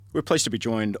We're pleased to be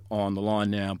joined on the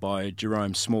line now by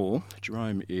Jerome Small.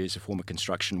 Jerome is a former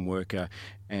construction worker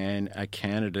and a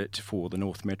candidate for the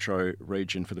North Metro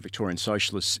region for the Victorian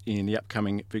Socialists in the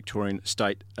upcoming Victorian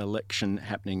state election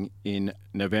happening in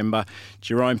November.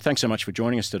 Jerome, thanks so much for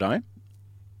joining us today.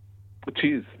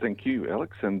 Cheers. Thank you,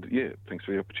 Alex. And thanks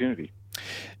for the opportunity.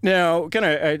 Now, we're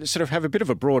going to sort of have a bit of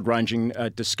a broad-ranging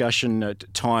discussion,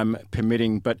 time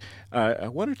permitting, but I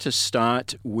wanted to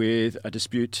start with a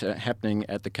dispute happening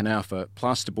at the Knauf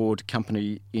Plasterboard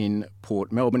Company in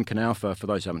Port Melbourne. Knauf, for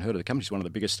those who haven't heard of the company, is one of the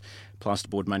biggest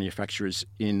plasterboard manufacturers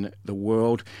in the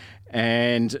world,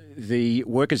 and the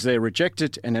workers there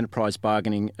rejected an enterprise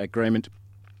bargaining agreement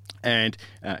and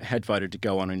had voted to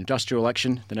go on an industrial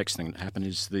action. The next thing that happened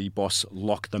is the boss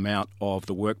locked them out of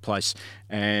the workplace,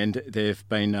 and they've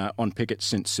been on picket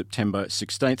since September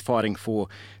 16th, fighting for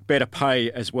better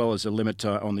pay as well as a limit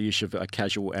on the issue of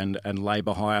casual and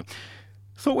labour hire.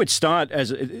 Thought we'd start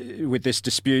with this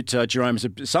dispute, Jerome, as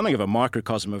something of a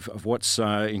microcosm of what's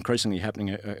increasingly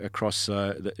happening across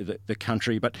the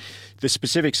country. But the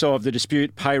specifics of the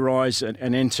dispute, pay rise,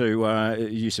 an end to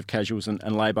use of casuals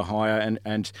and labour hire,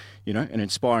 and you know, an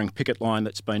inspiring picket line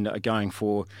that's been going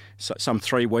for some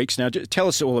 3 weeks now. Tell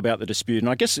us all about the dispute and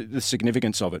I guess the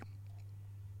significance of it.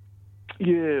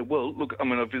 Yeah, well, look, I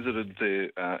mean, I've visited there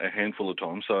a handful of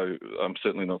times, so I'm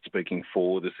certainly not speaking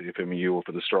for the CFMEU or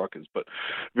for the strikers, but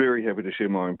very happy to share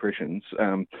my impressions.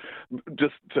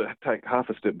 Just to take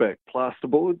half a step back,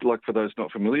 plasterboard, like for those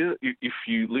not familiar, if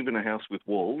you live in a house with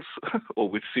walls or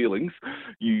with ceilings,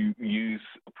 you use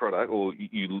a product or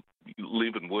you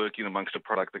live and work in amongst a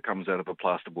product that comes out of a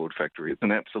plasterboard factory. It's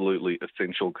an absolutely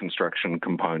essential construction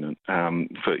component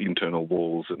for internal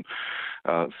walls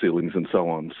and ceilings and so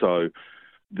on. So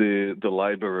the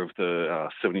labour of the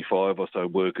 75 or so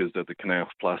workers at the Knauf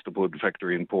Plasterboard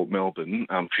factory in Port Melbourne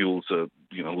fuels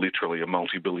literally a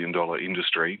multi-billion-dollar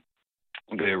industry.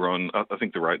 They're on, I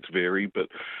think the rates vary, but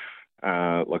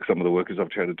like some of the workers I've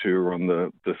chatted to are on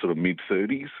the sort of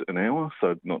mid-30s an hour,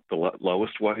 so not the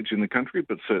lowest wage in the country,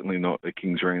 but certainly not a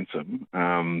king's ransom.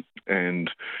 And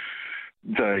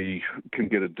they can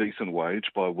get a decent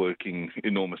wage by working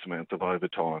enormous amounts of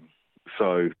overtime.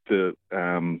 So the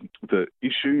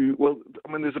issue, well,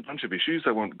 I mean, there's a bunch of issues.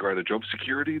 They want greater job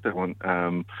security. They want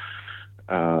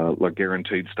like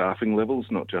guaranteed staffing levels,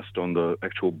 not just on the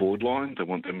actual board line. They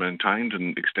want them maintained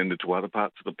and extended to other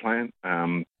parts of the plant.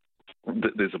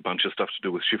 There's a bunch of stuff to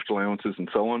do with shift allowances and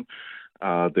so on.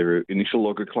 Their initial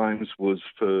logger claims was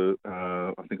for,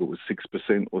 I think it was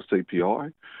 6% or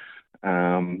CPI.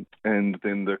 And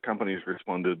then the companies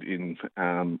responded in,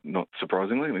 not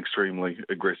surprisingly, an extremely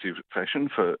aggressive fashion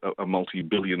for a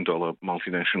multi-billion-dollar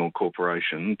multinational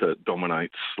corporation that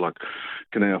dominates, like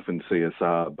Knauf and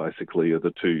CSR basically are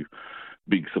the two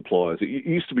big suppliers. It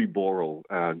used to be Boral,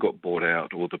 got bought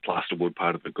out, or the plasterboard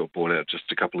part of it got bought out just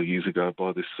a couple of years ago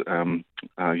by this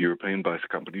European-based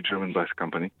company, German-based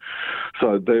company.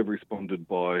 So they've responded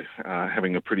by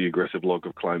having a pretty aggressive log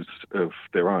of claims of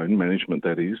their own, management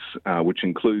that is, which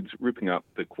includes ripping up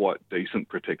the quite decent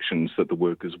protections that the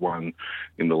workers won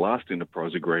in the last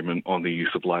enterprise agreement on the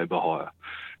use of labour hire,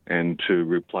 and to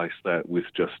replace that with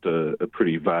just a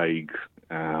pretty vague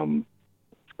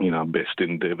best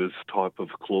endeavours type of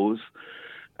clause.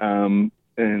 And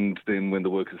then when the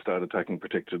workers started taking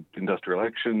protected industrial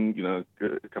action,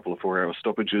 a couple of 4-hour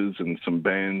stoppages and some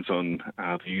bans on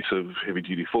the use of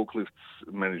heavy-duty forklifts,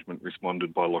 management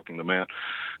responded by locking them out.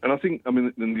 And I think,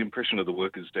 the impression of the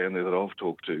workers down there that I've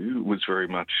talked to was very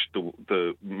much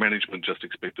the management just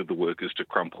expected the workers to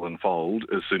crumple and fold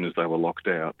as soon as they were locked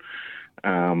out.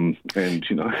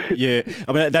 Yeah,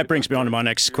 that brings me on to my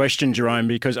next question, Jerome,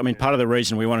 because part of the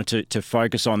reason we wanted to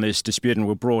focus on this dispute, and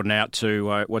we'll broaden out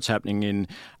to what's happening in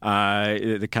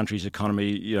the country's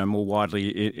economy, more widely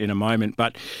in a moment.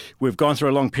 But we've gone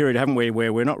through a long period, haven't we,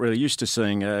 where we're not really used to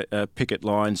seeing picket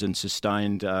lines and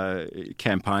sustained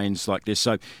campaigns like this.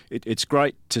 So it's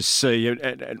great to see.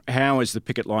 How has the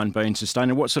picket line been sustained,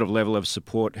 and what sort of level of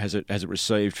support has it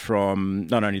received from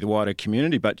not only the wider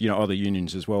community but other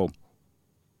unions as well?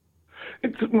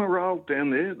 It's morale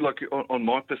down there, like on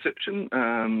my perception,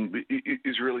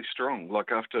 is really strong.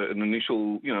 Like after an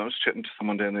initial, I was chatting to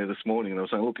someone down there this morning and I was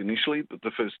saying, look, initially,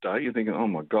 the first day, you're thinking, oh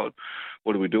my God,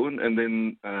 what are we doing? And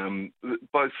then the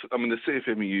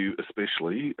CFMEU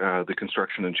especially, the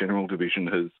Construction and General Division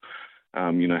has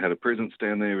had a presence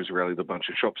down there, has rallied a bunch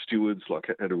of shop stewards,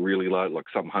 had a really load,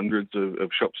 some hundreds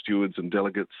of shop stewards and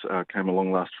delegates came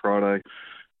along last Friday.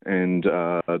 And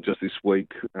just this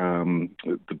week,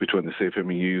 between the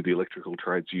CFMEU, the Electrical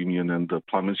Trades Union and the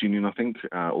Plumbers Union, I think,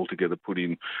 altogether put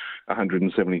in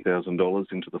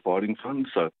 $170,000 into the fighting fund.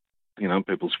 So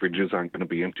people's fridges aren't going to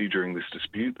be empty during this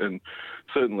dispute, and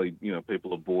certainly,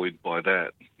 people are buoyed by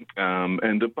that.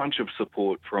 And a bunch of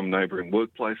support from neighbouring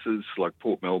workplaces, like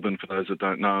Port Melbourne, for those that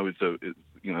don't know,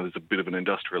 there's a bit of an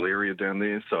industrial area down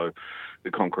there, so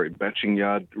the concrete batching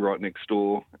yard right next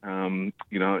door,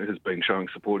 has been showing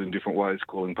support in different ways,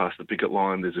 calling past the picket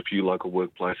line. There's a few local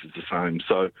workplaces the same.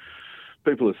 So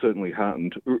people are certainly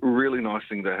heartened. Really nice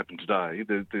thing that happened today.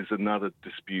 There's another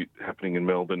dispute happening in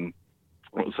Melbourne.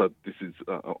 So this is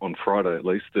on Friday at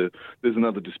least. There's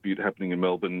another dispute happening in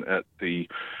Melbourne at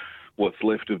what's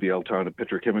left of the Altona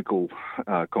Petrochemical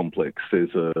complex.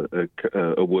 There's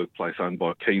a workplace owned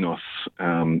by Kainos,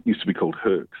 used to be called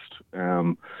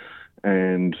Herxt.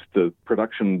 And the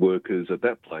production workers at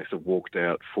that place have walked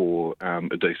out for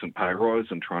a decent pay rise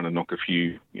and trying to knock a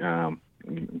few,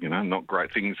 not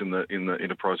great things in the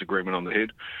enterprise agreement on the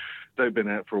head. They've been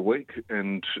out for a week,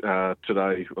 and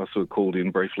today I sort of called in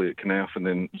briefly at Knauf and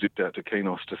then zipped out to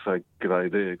Kainos to say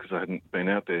g'day there because I hadn't been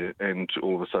out there, and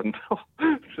all of a sudden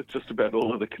just about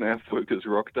all of the Knauf workers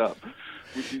rocked up,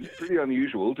 which is pretty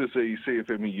unusual to see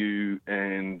CFMEU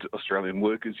and Australian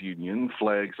Workers Union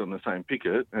flags on the same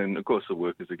picket, and of course the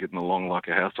workers are getting along like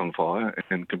a house on fire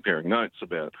and comparing notes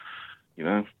about,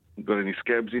 got any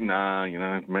scabs in? Nah,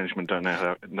 management don't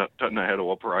know how to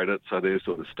operate it, so they're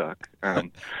sort of stuck.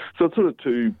 So it's sort of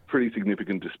two pretty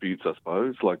significant disputes, I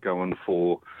suppose, like going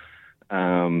for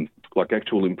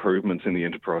actual improvements in the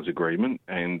enterprise agreement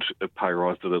and a pay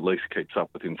rise that at least keeps up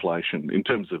with inflation in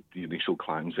terms of the initial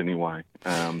claims anyway.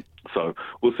 So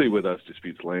we'll see where those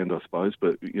disputes land, I suppose,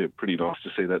 but pretty nice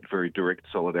to see that very direct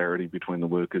solidarity between the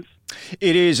workers.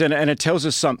 It is, and it tells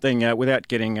us something, without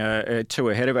getting too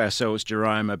ahead of ourselves,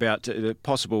 Jerome, about the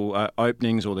possible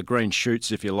openings or the green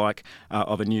shoots, if you like,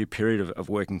 of a new period of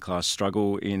working class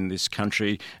struggle in this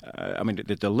country.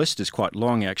 The list is quite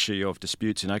long, actually, of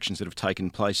disputes and actions that have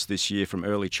taken place this year, from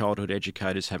early childhood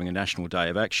educators having a national day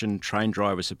of action. Train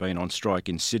drivers have been on strike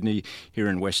in Sydney. Here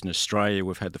in Western Australia,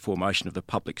 we've had the formation of the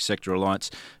Public Sector Alliance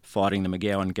fighting the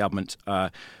McGowan government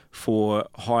for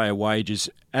higher wages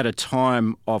at a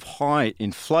time of high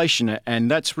inflation. And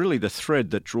that's really the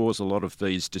thread that draws a lot of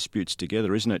these disputes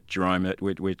together, isn't it, Jerome?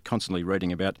 We're constantly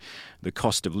reading about the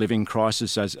cost of living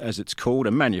crisis, as it's called,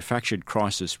 a manufactured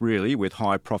crisis, really, with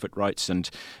high profit rates and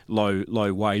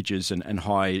low wages and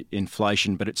high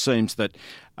inflation. But it seems that,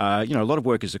 a lot of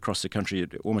workers across the country are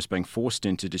almost being forced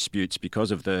into disputes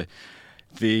because of the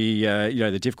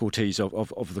difficulties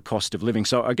of the cost of living.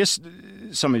 So I guess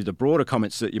some of the broader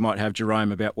comments that you might have,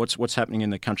 Jerome, about what's happening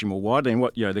in the country more widely and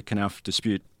what the Knauf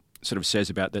dispute sort of says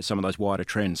about some of those wider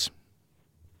trends.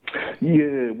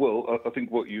 Yeah, well, I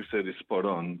think what you said is spot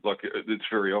on. Like, it's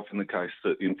very often the case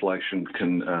that inflation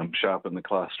can sharpen the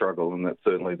class struggle, and that's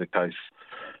certainly the case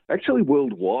actually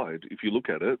worldwide, if you look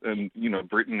at it. And,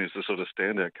 Britain is the sort of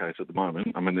standout case at the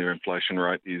moment. Their inflation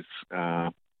rate is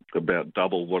about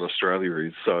double what Australia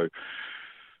is. So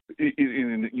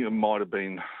it might have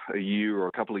been a year or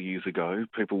a couple of years ago,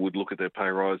 people would look at their pay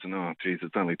rise and,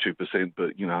 it's only 2%,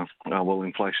 but,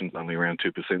 inflation's only around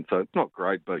 2%, so it's not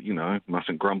great, but,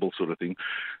 mustn't grumble sort of thing.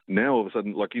 Now, all of a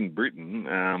sudden, like in Britain,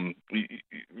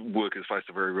 workers face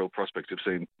a very real prospect of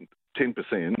seeing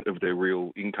 10% of their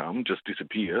real income just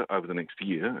disappear over the next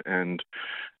year, and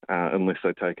unless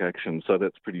they take action. So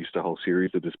that's produced a whole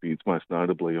series of disputes, most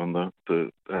notably on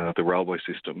the railway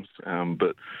systems,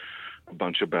 but a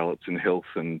bunch of ballots in health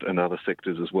and other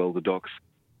sectors as well, the docks.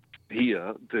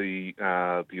 Here, the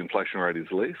inflation rate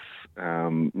is less.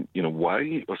 In a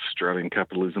way, Australian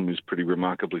capitalism is pretty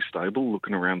remarkably stable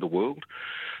looking around the world.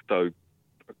 Though,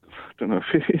 I don't know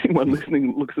if anyone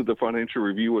listening looks at the Financial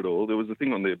Review at all. There was a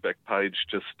thing on their back page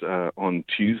just on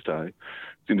Tuesday.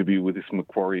 It's an interview with this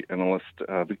Macquarie analyst,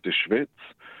 Victor Schvetz.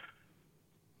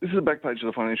 This is the back page of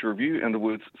the Financial Review, and the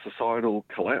words societal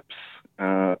collapse,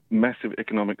 massive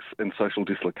economics and social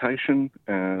dislocation,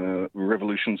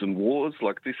 revolutions and wars.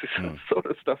 Like, this is the sort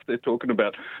of stuff they're talking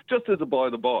about, just as a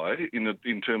by-the-by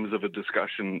in terms of a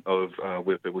discussion of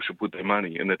where people should put their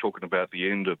money. And they're talking about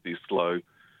the end of this low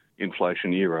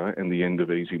inflation era and the end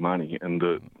of easy money and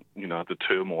the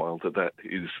turmoil that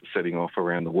is setting off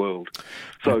around the world.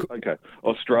 So, okay,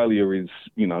 Australia is,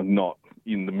 not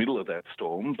in the middle of that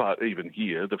storm, but even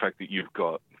here, the fact that you've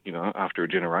got, after a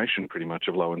generation pretty much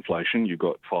of low inflation, you've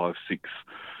got 5, 6,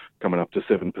 coming up to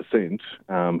 7%,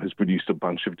 has produced a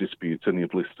bunch of disputes, and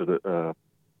you've listed it,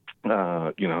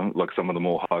 like some of the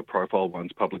more high-profile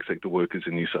ones, public sector workers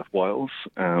in New South Wales,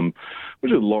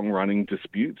 which are long-running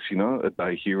disputes, a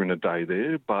day here and a day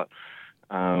there, but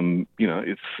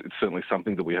it's certainly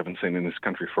something that we haven't seen in this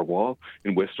country for a while.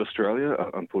 In West Australia,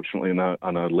 unfortunately,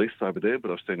 I know less over there,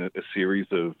 but I've seen a series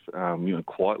of,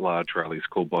 quite large rallies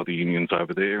called by the unions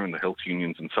over there and the health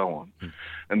unions and so on. Mm.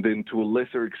 And then to a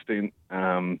lesser extent,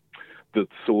 the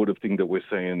sort of thing that we're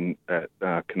seeing at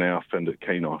Knauf and at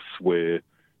Kainos, where,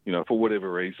 for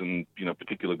whatever reason,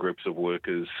 particular groups of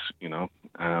workers,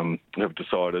 have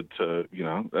decided to,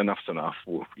 enough's enough.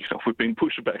 We've been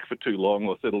pushed back for too long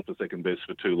or settled for second best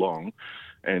for too long.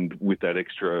 And with that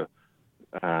extra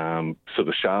sort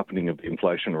of sharpening of the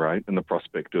inflation rate and the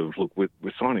prospect of, look, we're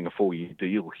signing a 4-year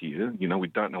deal here. We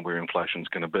don't know where inflation's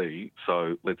going to be.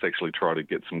 So let's actually try to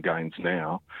get some gains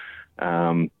now.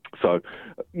 I'd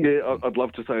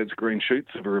love to say it's green shoots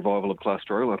of a revival of class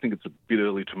struggle. I think it's a bit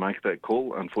early to make that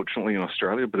call, unfortunately, in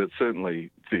Australia, but it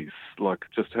certainly is. Like,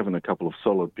 just having a couple of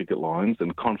solid picket lines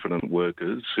and confident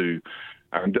workers who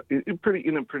are in a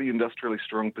pretty industrially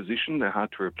strong position. They're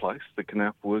hard to replace, the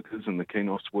Knauf workers and the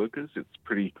Kainos workers. It's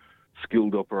pretty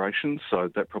skilled operations, so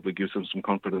that probably gives them some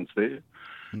confidence there.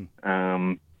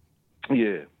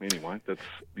 Anyway, that's,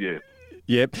 yeah.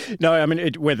 Yeah. No, I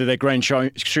mean, whether they're green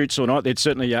shoots or not, it's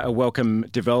certainly a welcome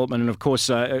development. And of course,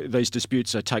 these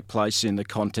disputes take place in the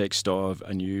context of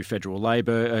a new federal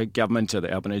Labor government,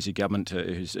 the Albanese government,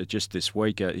 who's just this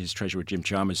week, his Treasurer Jim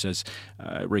Chalmers has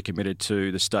recommitted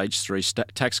to the Stage 3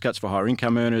 tax cuts for higher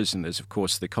income earners. And there's, of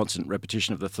course, the constant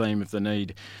repetition of the theme of the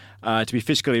need to be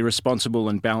fiscally responsible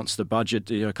and balance the budget,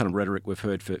 kind of rhetoric we've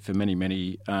heard for many,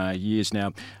 many years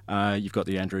now. You've got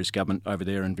the Andrews government over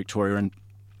there in Victoria, and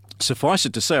suffice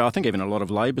it to say, I think even a lot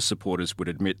of Labor supporters would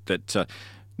admit that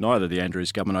neither the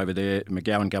Andrews government over there,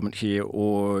 McGowan government here,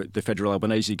 or the federal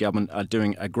Albanese government are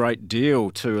doing a great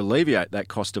deal to alleviate that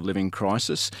cost of living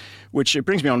crisis, which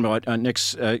brings me on to my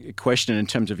next question in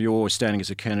terms of your standing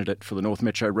as a candidate for the North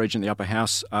Metro region, the Upper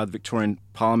House, the Victorian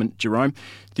Parliament, Jerome.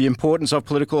 The importance of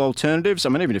political alternatives. I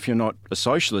mean, even if you're not a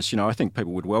socialist, I think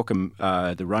people would welcome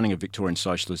the running of Victorian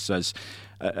socialists as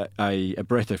a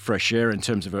breath of fresh air in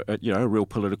terms of a real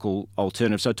political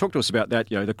alternative. So talk to us about that,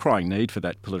 the crying need for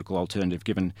that political alternative,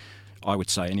 given, I would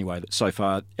say anyway, that so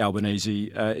far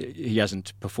Albanese, he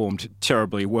hasn't performed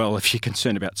terribly well if you're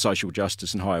concerned about social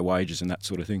justice and higher wages and that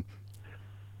sort of thing.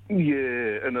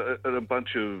 Yeah, and a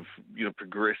bunch of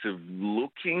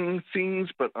progressive-looking things,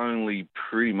 but only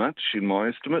pretty much, in my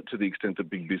estimate, to the extent that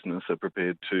big business are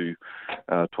prepared to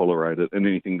tolerate it. And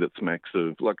anything that smacks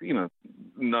of,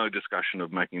 no discussion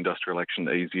of making industrial action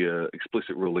easier,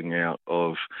 explicit ruling out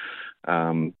of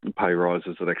pay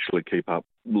rises that actually keep up,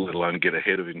 let alone get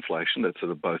ahead of inflation. That's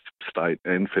at both state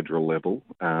and federal level,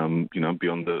 beyond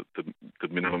the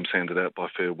minimums handed out by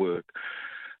Fair Work.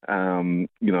 On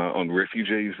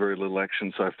refugees, very little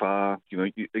action so far.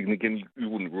 And again, you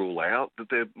wouldn't rule out that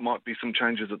there might be some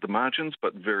changes at the margins,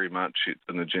 but very much it's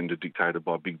an agenda dictated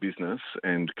by big business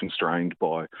and constrained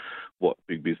by what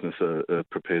big business are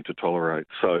prepared to tolerate.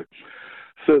 So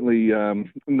certainly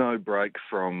no break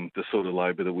from the sort of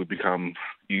Labor that we've become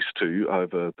used to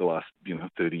over the last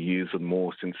 30 years and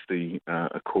more since the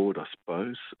Accord, I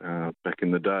suppose, back in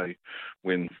the day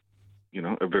when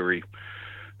a very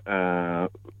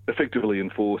effectively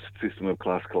enforced system of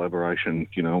class collaboration,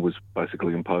 was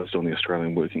basically imposed on the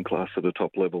Australian working class at a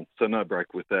top level. So no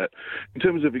break with that. In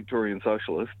terms of Victorian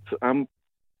socialists,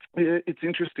 it's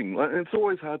interesting. It's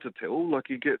always hard to tell.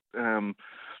 You get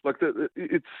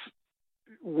it's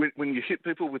when you hit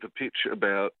people with a pitch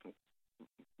about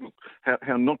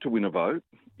how not to win a vote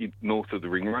north of the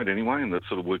ring road anyway, in the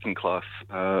sort of working class,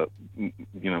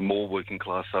 more working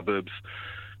class suburbs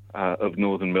of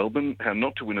northern Melbourne, how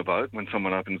not to win a vote when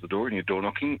someone opens the door and you're door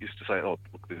knocking is to say, oh,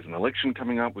 look, there's an election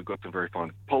coming up, we've got some very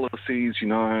fine policies,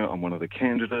 I'm one of the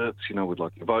candidates, we'd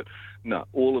like your vote. No,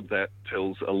 all of that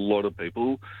tells a lot of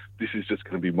people this is just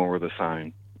going to be more of the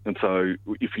same. And so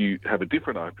if you have a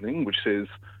different opening which says,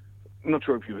 I'm not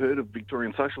sure if you've heard of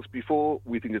Victorian socialists before.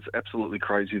 We think it's absolutely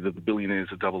crazy that the billionaires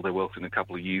have doubled their wealth in a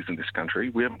couple of years in this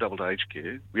country. We haven't doubled aged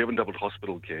care. We haven't doubled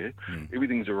hospital care.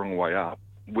 Everything's the wrong way up.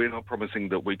 We're not promising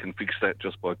that we can fix that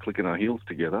just by clicking our heels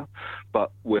together,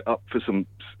 but we're up for some,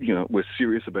 we're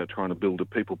serious about trying to build a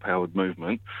people-powered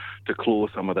movement to claw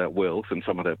some of that wealth and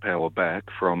some of that power back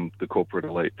from the corporate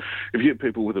elite. If you get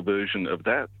people with a version of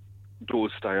that,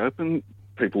 doors stay open,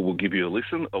 people will give you a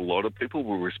listen. A lot of people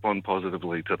will respond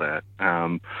positively to that.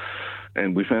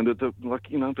 And we found that,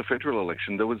 the federal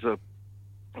election,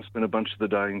 I spent a bunch of the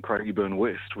day in Craigieburn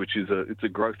West, which is it's a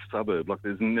growth suburb.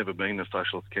 There's never been a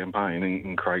socialist campaign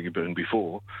in Craigieburn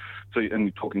before. So, and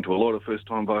you're talking to a lot of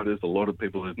first-time voters, a lot of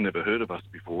people who've never heard of us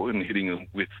before, and hitting them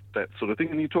with that sort of thing.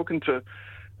 And you're talking to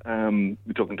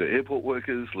We're talking to airport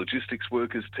workers, logistics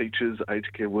workers, teachers,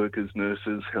 aged care workers,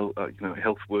 nurses,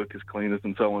 health workers, cleaners,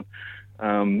 and so on.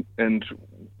 And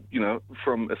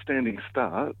from a standing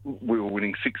start, we were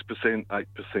winning 6%,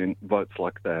 8% votes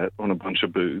like that on a bunch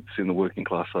of booths in the working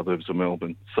class suburbs of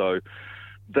Melbourne. So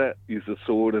that is a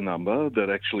sort of number that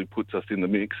actually puts us in the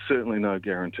mix. Certainly no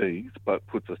guarantees, but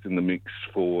puts us in the mix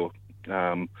for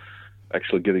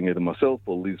actually getting either myself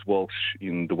or Liz Walsh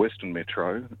in the Western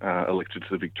Metro elected to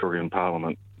the Victorian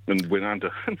Parliament. And we're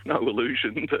under no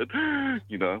illusion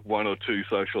that, one or two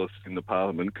socialists in the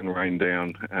Parliament can rain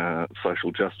down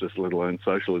social justice, let alone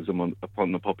socialism,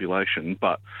 upon the population.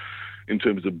 But in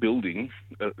terms of building,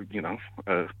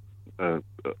 a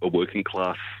working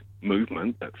class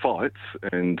movement that fights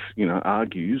and,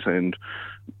 argues and,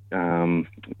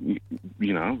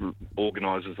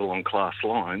 organises along class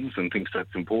lines and thinks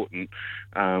that's important,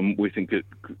 we think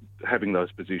having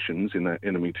those positions in that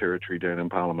enemy territory down in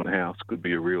Parliament House could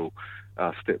be a real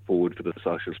step forward for the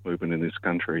socialist movement in this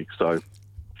country. So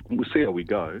we'll see how we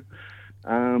go.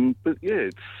 But yeah,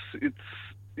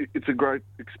 it's a great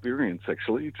experience,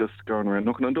 actually, just going around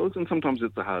knocking on doors, and sometimes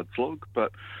it's a hard slog,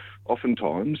 but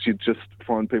oftentimes you just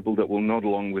find people that will nod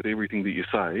along with everything that you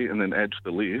say and then add to the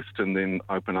list and then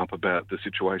open up about the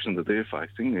situation that they're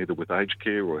facing, either with aged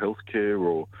care or healthcare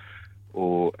or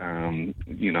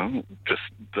just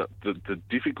the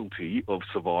difficulty of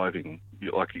surviving,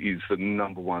 is the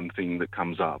number one thing that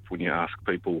comes up when you ask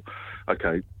people,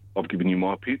 okay, I've given you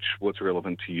my pitch, what's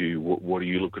relevant to you, what are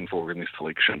you looking for in this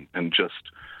election? And just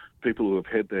people who have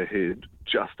had their head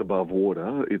just above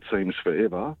water, it seems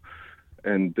forever,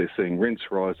 and they're seeing rents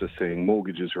rise, they're seeing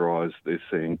mortgages rise, they're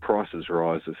seeing prices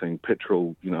rise, they're seeing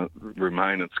petrol,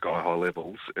 remain at sky-high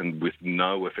levels, and with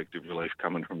no effective relief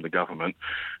coming from the government.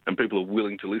 And people are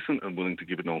willing to listen and willing to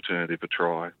give an alternative a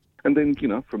try. And then,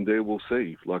 from there we'll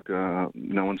see.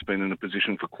 No one's been in a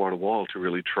position for quite a while to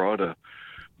really try to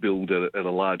build at a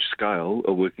large scale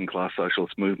a working class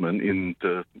socialist movement in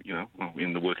the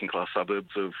working class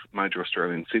suburbs of major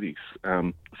Australian cities.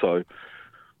 So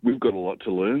we've got a lot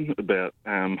to learn about,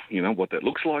 what that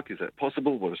looks like. Is that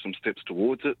possible? What are some steps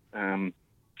towards it?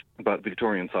 But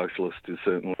Victorian Socialist is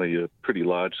certainly a pretty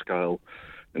large scale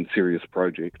and serious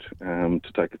project to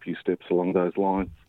take a few steps along those lines.